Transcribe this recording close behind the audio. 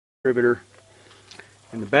distributor,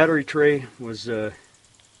 and the battery tray was I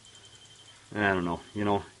don't know,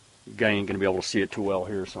 the guy ain't gonna be able to see it too well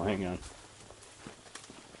here, so hang on.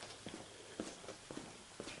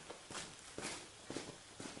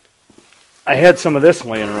 I had some of this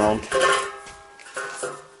laying around,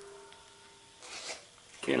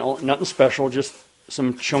 nothing special, just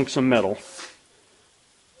some chunks of metal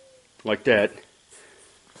like that,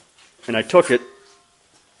 and I took it.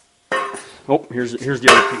 Oh, here's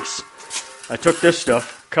the other piece. I took this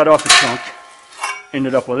stuff, cut off a chunk,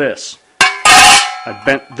 ended up with this. I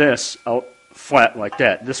bent this out flat like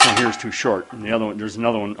that. This one here is too short, and the other one, there's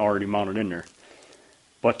another one already mounted in there.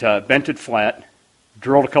 But bent it flat,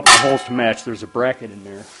 drilled a couple of holes to match. There's a bracket in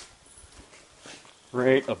there,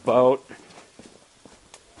 right about.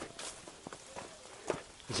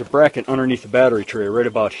 There's a bracket underneath the battery tray, right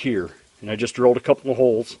about here, and I just drilled a couple of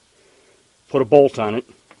holes, put a bolt on it.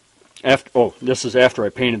 This is after I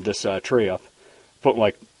painted this tray up. Put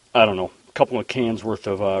a couple of cans worth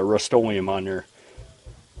of Rust-Oleum on there,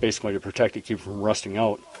 basically to protect it, keep it from rusting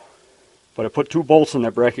out. But I put 2 bolts in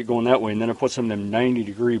that bracket going that way, and then I put some of them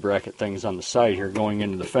 90-degree bracket things on the side here going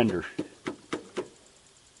into the fender.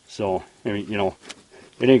 So, it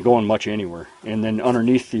ain't going much anywhere. And then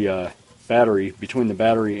underneath the battery, between the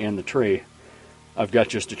battery and the tray, I've got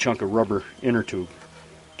just a chunk of rubber inner tube.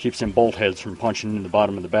 Keeps them bolt heads from punching in the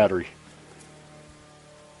bottom of the battery.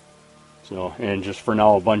 So, and just for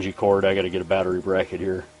now, a bungee cord. I got to get a battery bracket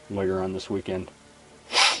here later on this weekend.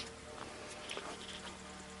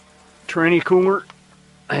 Tranny cooler.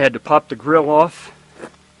 I had to pop the grill off.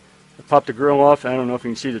 I popped the grill off. I don't know if you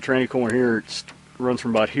can see the tranny cooler here. It runs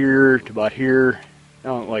from about here to about here,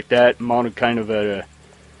 like that. Mounted kind of at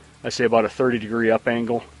I say about a 30-degree up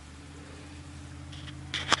angle.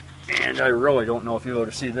 And I really don't know if you'll be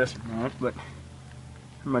able to see this or not, but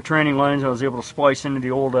my training lines I was able to splice into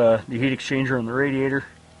the old the heat exchanger on the radiator.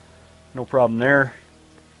 No problem there.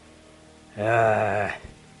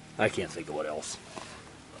 I can't think of what else.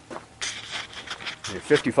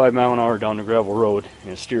 55 mile an hour down the gravel road,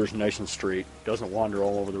 and it steers nice and straight. Doesn't wander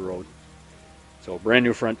all over the road. So brand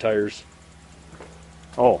new front tires.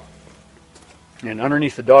 Oh, and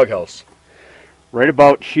underneath the doghouse, right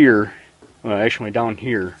about here, actually down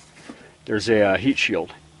here, there's a heat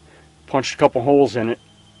shield. Punched a couple holes in it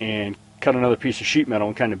and cut another piece of sheet metal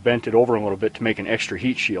and kind of bent it over a little bit to make an extra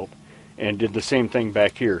heat shield, and did the same thing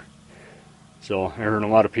back here. So I heard a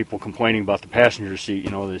lot of people complaining about the passenger seat,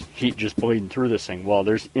 the heat just bleeding through this thing. Well,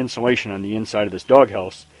 there's insulation on the inside of this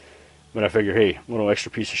doghouse, but I figure, hey, a little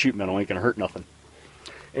extra piece of sheet metal ain't gonna hurt nothing.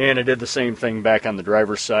 And I did the same thing back on the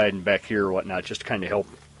driver's side and back here or whatnot, just to kind of help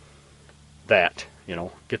that,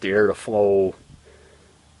 get the air to flow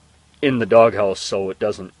in the doghouse so it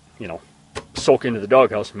doesn't, soak into the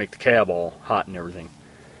doghouse and make the cab all hot and everything.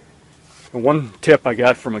 And one tip I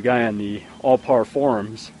got from a guy on the All Power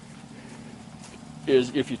forums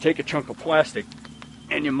is if you take a chunk of plastic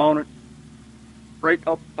and you mount it right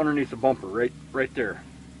up underneath the bumper, right there,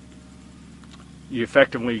 you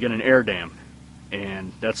effectively get an air dam,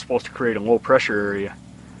 and that's supposed to create a low pressure area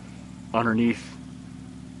underneath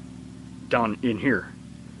down in here.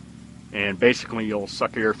 And basically you'll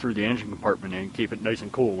suck air through the engine compartment and keep it nice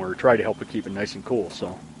and cool, or try to help it keep it nice and cool.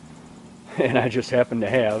 So, and I just happen to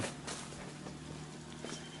have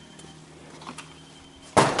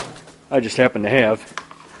a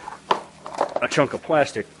chunk of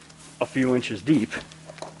plastic a few inches deep,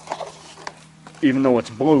 even though it's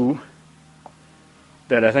blue,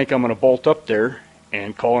 that I think I'm going to bolt up there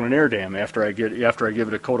and call it an air dam after I give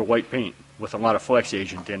it a coat of white paint with a lot of flex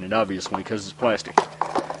agent in it, obviously, because it's plastic.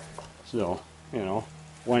 So,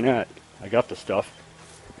 why not? I got the stuff.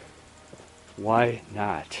 Why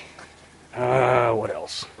not? What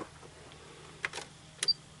else?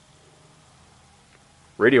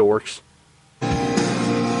 Radio works.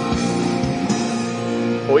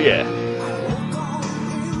 Oh yeah.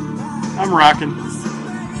 I'm rocking.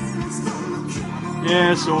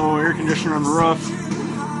 Yeah, so air conditioner on the roof.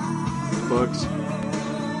 Bugs.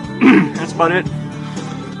 That's about it.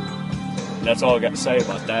 That's all I got to say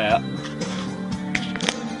about that.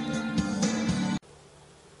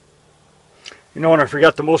 And I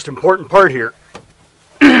forgot the most important part here.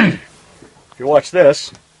 If you watch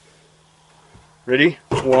this. Ready?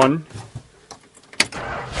 1.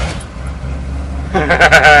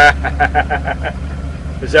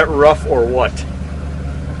 Is that rough or what?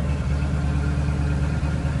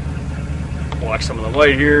 Watch some of the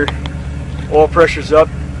light here. Oil pressure's up.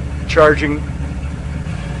 Charging.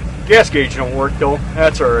 Gas gauge don't work though.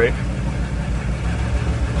 That's alright.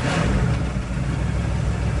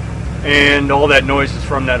 And all that noise is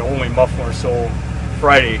from that Only muffler, so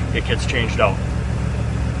Friday it gets changed out.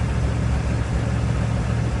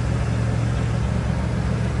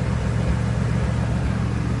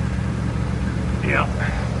 Yeah.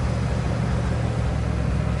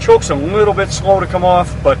 Choke's a little bit slow to come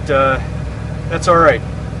off, but that's alright.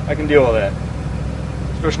 I can deal with that.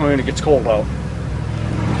 Especially when it gets cold out.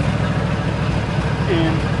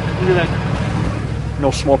 And look at that. No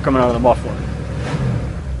smoke coming out of the muffler.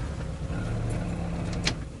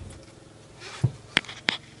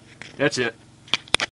 That's it.